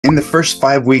In the first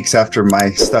 5 weeks after my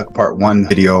Stuck Part 1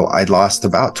 video, I lost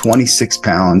about 26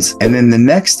 pounds. And then the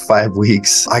next 5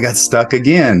 weeks, I got stuck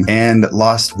again and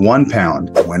lost 1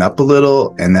 pound. I went up a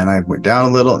little, and then I went down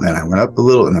a little, and then I went up a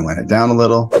little, and then went down a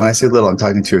little. When I say little, I'm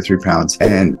talking 2 or 3 pounds.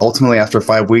 And ultimately, after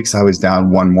 5 weeks, I was down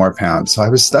 1 more pound. So I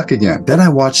was stuck again. Then I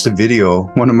watched a video,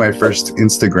 one of my first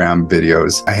Instagram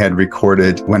videos I had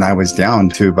recorded when I was down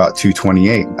to about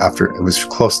 228 after it was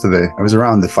close to I was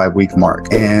around the 5-week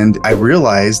mark. And I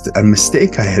realized a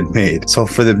mistake I had made. So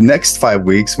for the next 5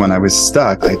 weeks when I was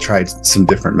stuck, I tried some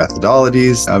different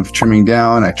methodologies of trimming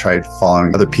down. I tried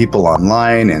following other people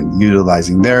online and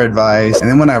utilizing their advice.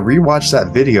 And then when I rewatched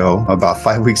that video about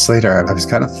 5 weeks later, I was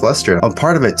kind of flustered. A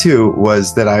part of it too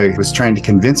was that I was trying to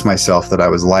convince myself that I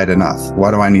was light enough.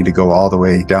 Why do I need to go all the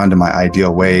way down to my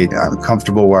ideal weight? I'm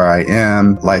comfortable where I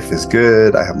am. Life is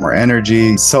good. I have more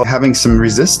energy. So having some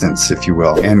resistance, if you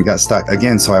will, and got stuck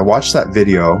again. So I watched that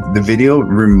video. The video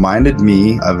reminded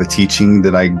me of a teaching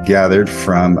that I gathered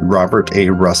from Robert A.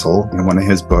 Russell in one of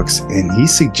his books. And he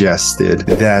suggested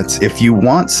that if you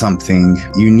want something,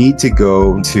 you need to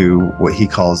go to what he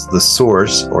calls the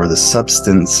source or the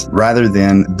substance rather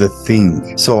than the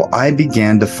thing. So I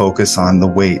began to focus on the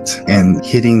weight and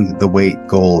hitting the weight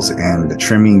goals and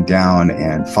trimming down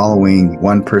and following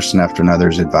one person after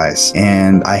another's advice.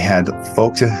 And I had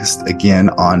focused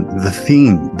again on the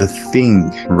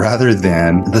thing rather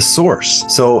than the source.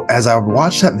 So as I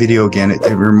watched that video again, it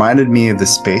reminded me of the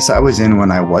space I was in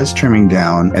when I was trimming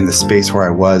down and the space where I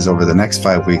was over the next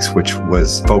 5 weeks, which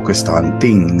was focused on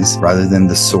things rather than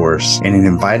the source. And it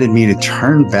invited me to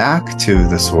turn back to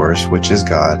the source, which is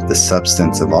God, the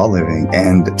substance of all living,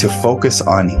 and to focus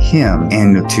on Him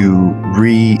and to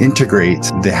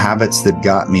reintegrate the habits that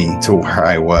got me to where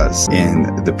I was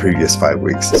in the previous 5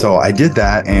 weeks. So I did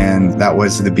that, and that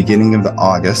was the beginning of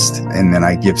August. And then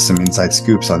I give some inside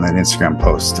scoops on that Instagram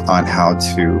post on how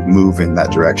to move in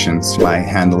that direction. So my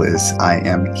handle is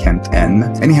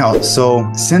IamKentN. Anyhow, so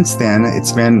since then,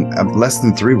 it's been less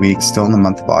than 3 weeks, still in the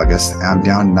month of August. I'm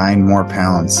down 9 more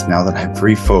pounds now that I've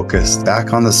refocused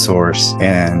back on the source.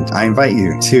 And I invite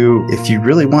you to, if you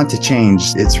really want to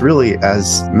change, it's really,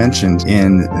 as mentioned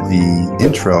in the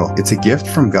intro, it's a gift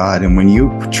from God. And when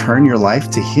you turn your life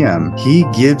to Him, He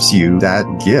gives you that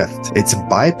gift. It's a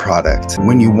byproduct.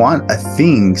 When you want a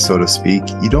thing, so to speak,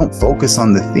 you don't focus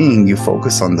on the thing, you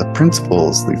focus on the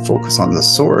principles, you focus on the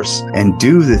source, and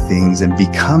do the things and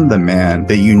become the man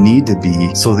that you need to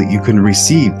be so that you can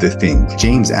receive the thing.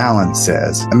 James Allen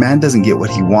says, a man doesn't get what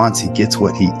he wants, he gets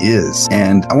what he is.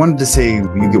 And I wanted to say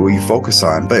you get what you focus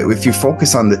on, but if you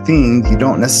focus on the thing, you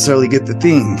don't necessarily get the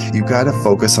thing. You got to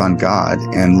focus on God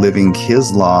and living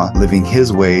His law, living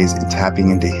His ways, and tapping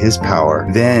into His power.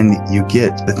 Then you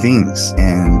get the things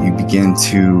and you begin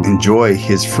to enjoy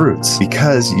His fruits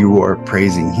because you are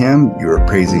praising Him, you are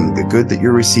praising the good that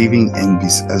you're receiving, and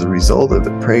as a result of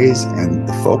the praise and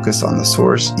the focus on the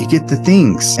source, you get the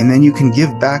things, and then you can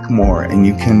give back more, and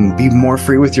you can be more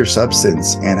free with your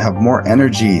substance and have more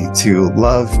energy to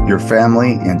love your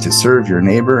family and to serve your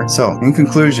neighbor. So in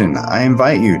conclusion, I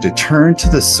invite you to turn to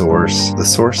the source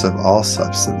of all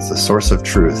substance, the source of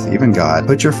truth, even God.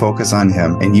 Put your focus on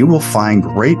Him, and you will find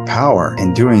great power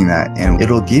in doing that, and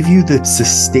it'll give you the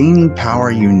sustaining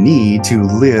power you need to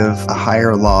live a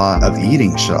higher law of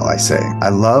eating, shall I say. I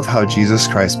love how Jesus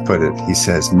Christ put it. He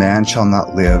says, man shall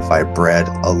not live by bread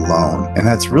alone. And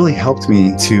that's really helped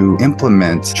me to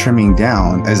implement trimming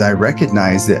down, as I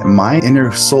recognize that my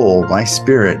inner soul, my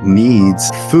spirit, needs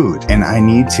food, and I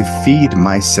need to feed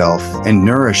myself and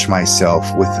nourish myself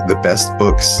with the best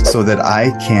books so that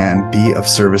I can be of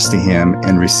service to Him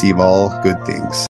and receive all good things.